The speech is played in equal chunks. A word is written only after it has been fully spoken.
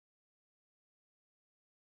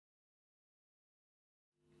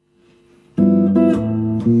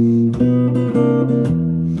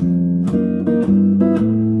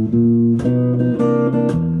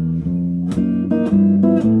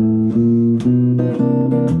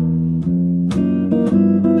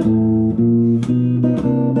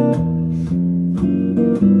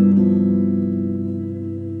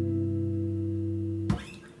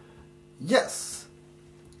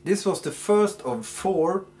This was the first of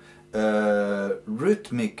 4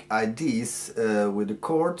 rhythmic IDs with the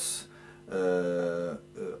chords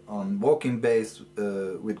on walking bass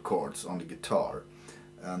with chords on the guitar.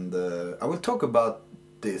 And I will talk about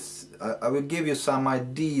this. I will give you some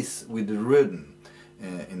ideas with the rhythm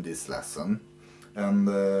in this lesson. And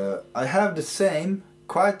I have the same,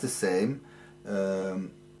 quite the same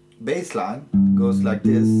bass line. It goes like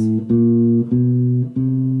this.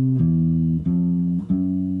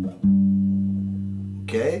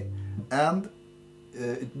 Okay, and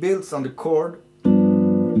it builds on the chord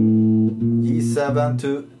G7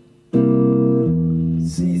 to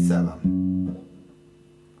C7.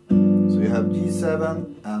 So you have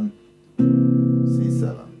G7 and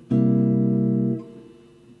C7.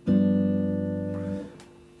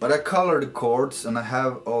 But I color the chords, and I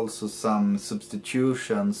have also some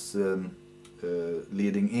substitutions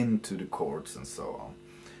leading into the chords and so on.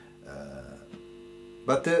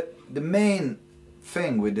 But the main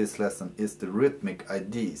thing with this lesson is the rhythmic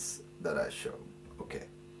IDs that I show. Okay.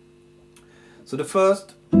 So the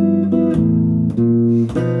first,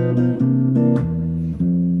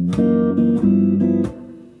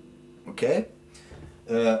 okay,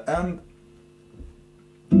 and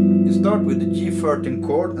you start with the G13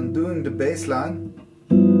 chord and doing the bass line,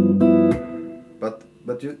 but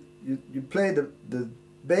you play the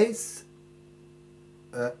bass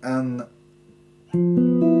and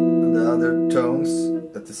the other tones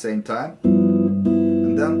at the same time,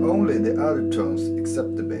 and then only the other tones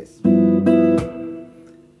except the bass.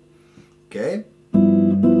 Okay,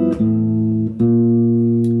 and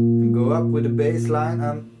go up with the bass line,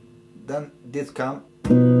 and then this comes.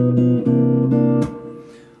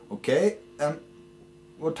 Okay, and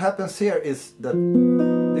what happens here is that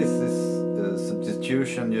this is a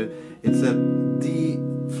substitution. It's a D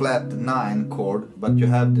flat 9 chord, but you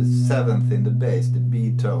have the 7th in the bass, the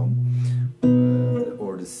B tone,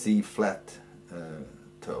 or the C flat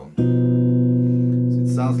tone. So it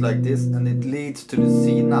sounds like this, and it leads to the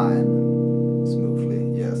C9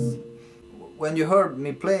 smoothly, yes. When you heard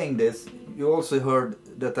me playing this, you also heard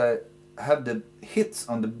that I have the hits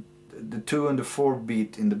on the 2 and the 4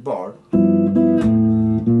 beat in the bar.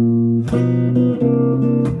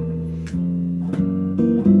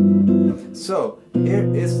 So here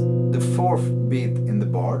is the 4th beat in the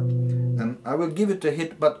bar, and I will give it a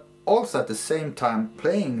hit, but also at the same time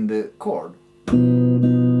playing the chord. So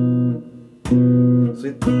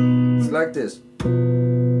it's like this.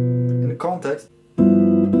 In the context,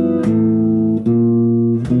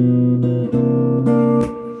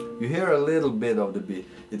 you hear a little bit of the beat.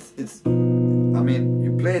 I mean,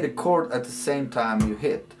 you play the chord at the same time you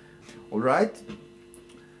hit. Alright?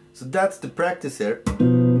 So that's the practice here.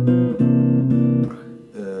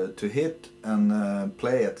 To hit and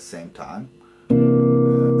play at the same time.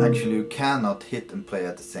 Actually, you cannot hit and play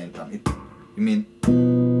at the same time.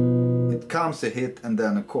 It comes a hit and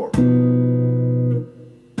then a chord.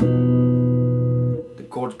 The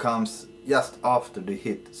chord comes just after the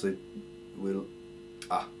hit, so it will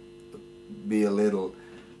be a little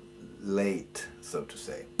late, so to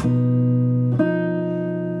say.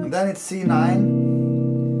 And then it's C9.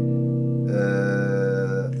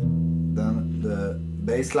 Then the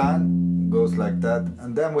bass line goes like that,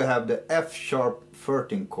 and then we have the F sharp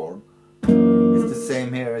 13 chord. It's the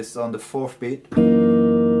same here, it's on the 4th beat.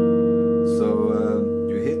 So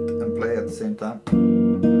you hit and play at the same time,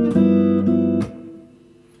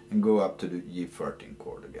 and go up to the G13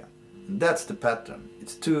 chord again. And that's the pattern.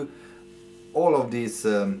 It's all of these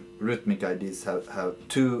rhythmic IDs have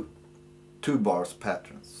two bars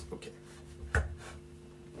patterns. Okay.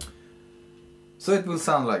 So it will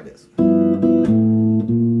sound like this.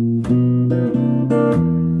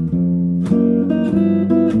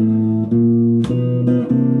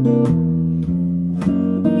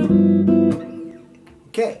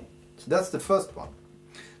 Okay, so that's the first one.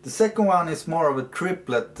 The second one is more of a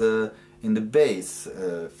triplet in the bass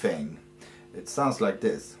thing. It sounds like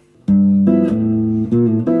this.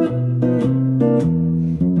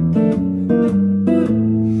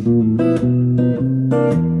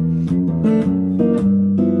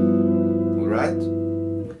 Alright,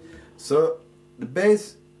 so the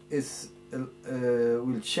bass is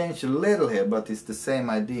will change a little here, but it's the same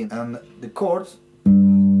idea. And the chords,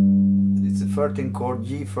 it's a 13 chord,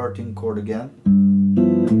 G13 chord again,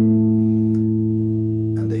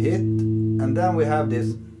 and the hit, and then we have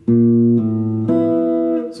this.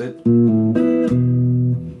 So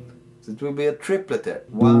it will be a triplet there.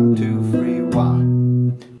 1, 2, 3,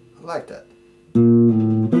 1. I like that.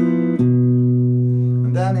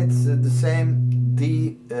 And then it's the same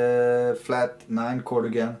D flat 9 chord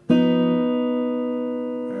again.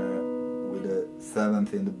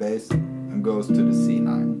 7th in the bass and goes to the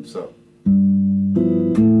C9. So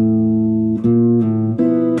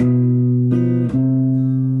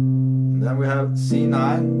and then we have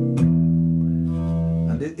C9,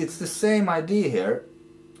 and it's the same idea here,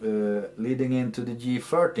 leading into the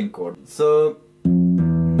G13 chord. So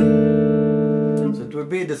it will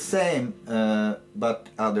be the same, but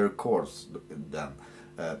other chords then.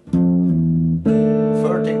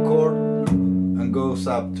 13 chord and goes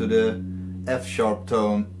up to the F sharp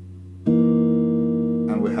tone,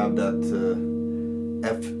 and we have that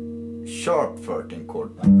F sharp 13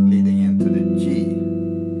 chord leading into the G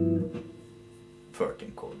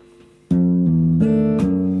 13 chord.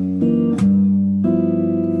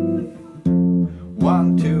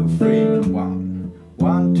 One, two, three, one.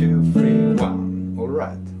 1, 2, 3, 1. All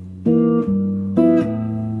right.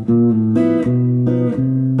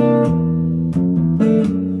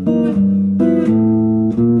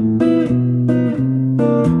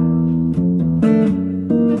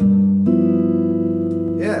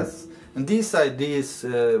 Yes, and these ideas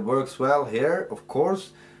works well here, of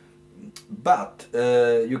course, but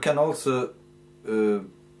you can also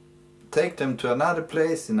take them to another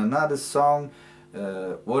place in another song,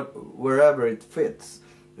 wherever it fits.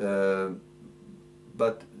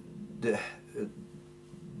 But the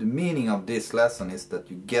meaning of this lesson is that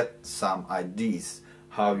you get some ideas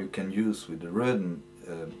how you can use with the rhythm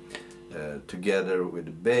together with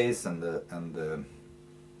the bass and the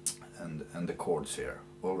chords here.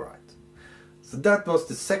 All right. So that was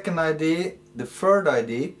the second idea. The third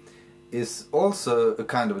idea is also a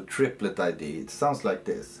kind of a triplet idea. It sounds like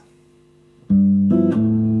this.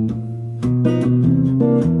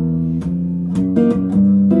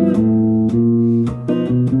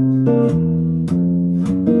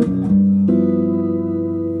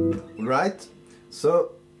 Right,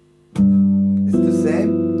 so it's the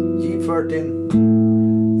same, G13,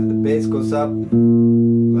 and the bass goes up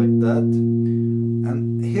like that,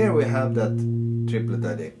 and here we have that triplet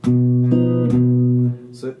idea.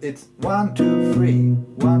 So it's 1, 2, 3,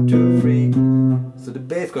 1, 2, 3. So the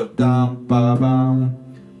bass goes down, ba bam,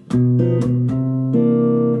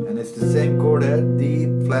 and it's the same chord here, D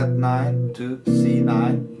flat 9 to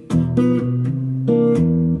C9.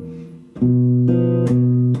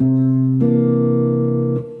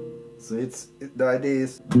 The idea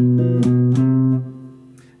is,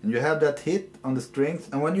 and you have that hit on the strings,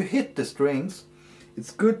 and when you hit the strings,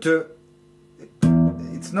 it's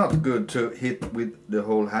not good to hit with the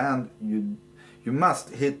whole hand. You must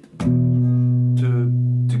hit to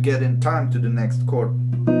get in time to the next chord.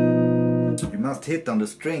 You must hit on the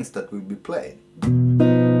strings that will be played.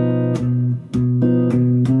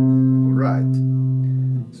 Alright,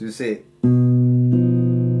 so you see,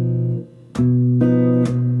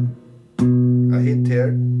 hit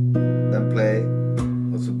here, then play,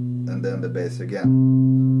 also, and then the bass again.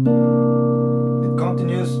 It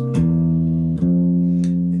continues.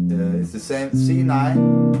 It's the same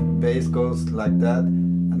C9, bass goes like that,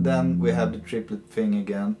 and then we have the triplet thing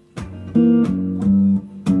again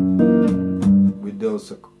with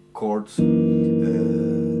those chords,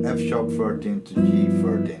 F sharp 13 to G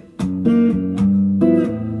 13.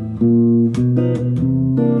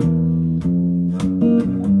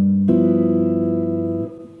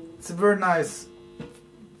 It's a very nice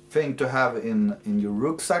thing to have in your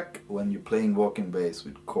rucksack when you're playing walking bass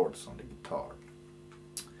with chords on the guitar.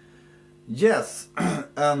 Yes,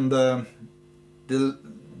 and the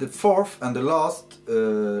fourth and the last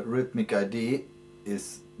rhythmic idea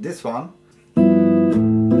is this one.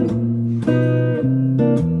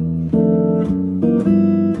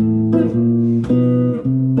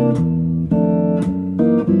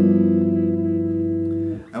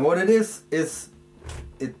 And what it is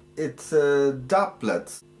it's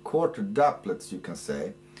doublets, quarter doublets you can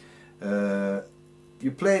say.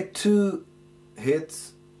 You play two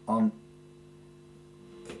hits on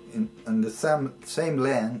in the same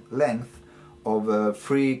length of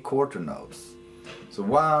 3 quarter notes. So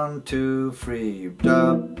 1, 2, 3,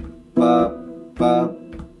 dub, bop, bop,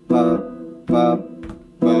 bop, bop,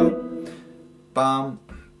 bop, bum,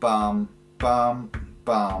 bum, bum,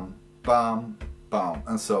 bum, bum, bum,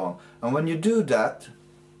 and so on. And when you do that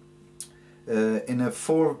in a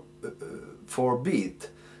 4 beat,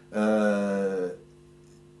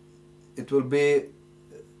 it will be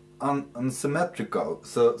unsymmetrical.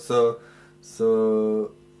 So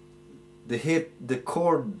the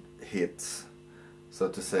chord hits, so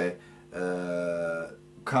to say,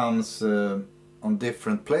 comes on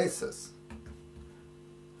different places.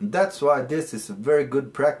 And that's why this is a very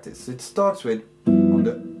good practice. It starts with on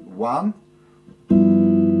the 1,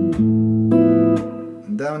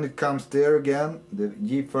 and then when it comes there again, the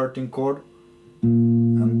G13 chord,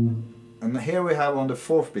 and here we have on the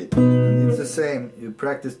 4th beat, and it's the same. You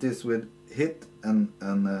practice this with hit and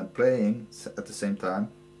playing at the same time.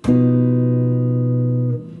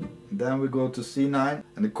 Then we go to C9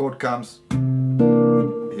 and the chord comes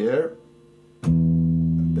here, the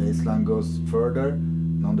bass line goes further,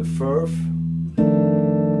 and on the 4th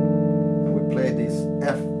and we play this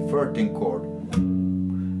F13 chord.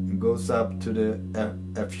 It goes up to the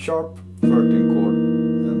F sharp 13 chord,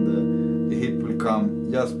 and the hit will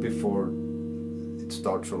come just before it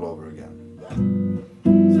starts all over again.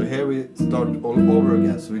 So here we start all over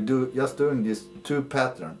again. So we just doing this 2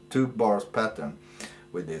 bars pattern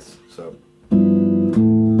with this. So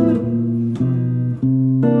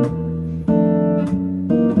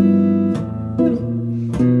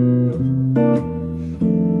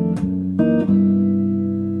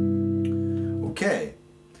okay,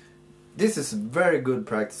 this is very good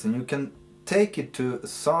practice, and you can take it to a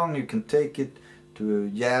song, you can take it to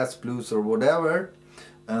jazz, blues, or whatever,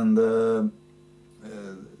 and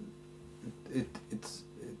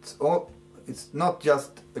it's not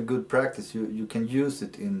just a good practice. You can use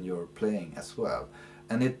it in your playing as well,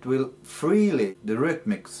 and it will freely the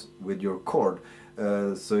rhythmics with your chord,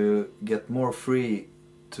 so you get more free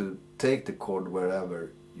to take the chord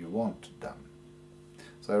wherever you want them.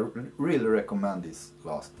 So I really recommend this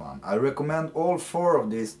last one. I recommend all 4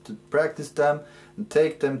 of these to practice them and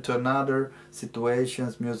take them to another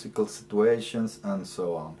situations, musical situations, and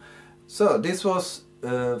so on. So this was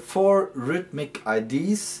 4 rhythmic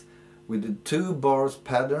ideas with the 2 bars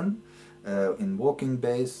pattern in walking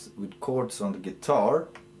bass with chords on the guitar,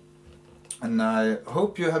 and I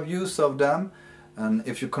hope you have use of them. And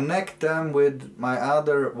if you connect them with my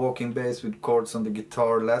other walking bass with chords on the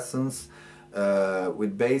guitar lessons,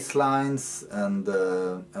 with bass lines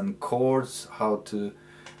and chords,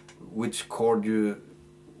 which chord you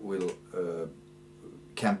will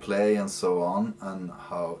can play and so on, and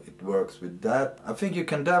how it works with that, I think you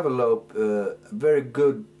can develop a very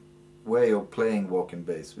good way of playing walking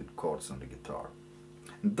bass with chords on the guitar.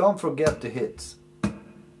 And don't forget the hits.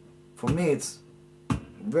 For me it's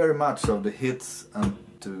very much of the hits, and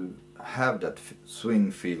to have that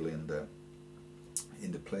swing feel in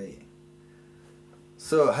the playing.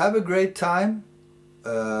 So have a great time.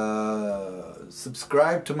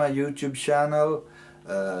 Subscribe to my YouTube channel.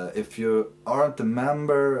 If you aren't a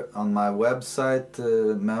member on my website,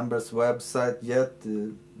 members website yet,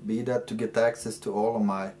 be that to get access to all of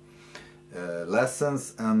my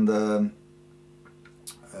lessons, and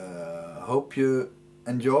hope you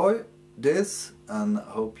enjoy this, and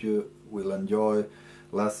hope you will enjoy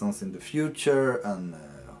lessons in the future, and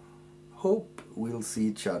hope we'll see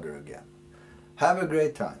each other again. Have a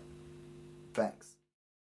great time. Thanks.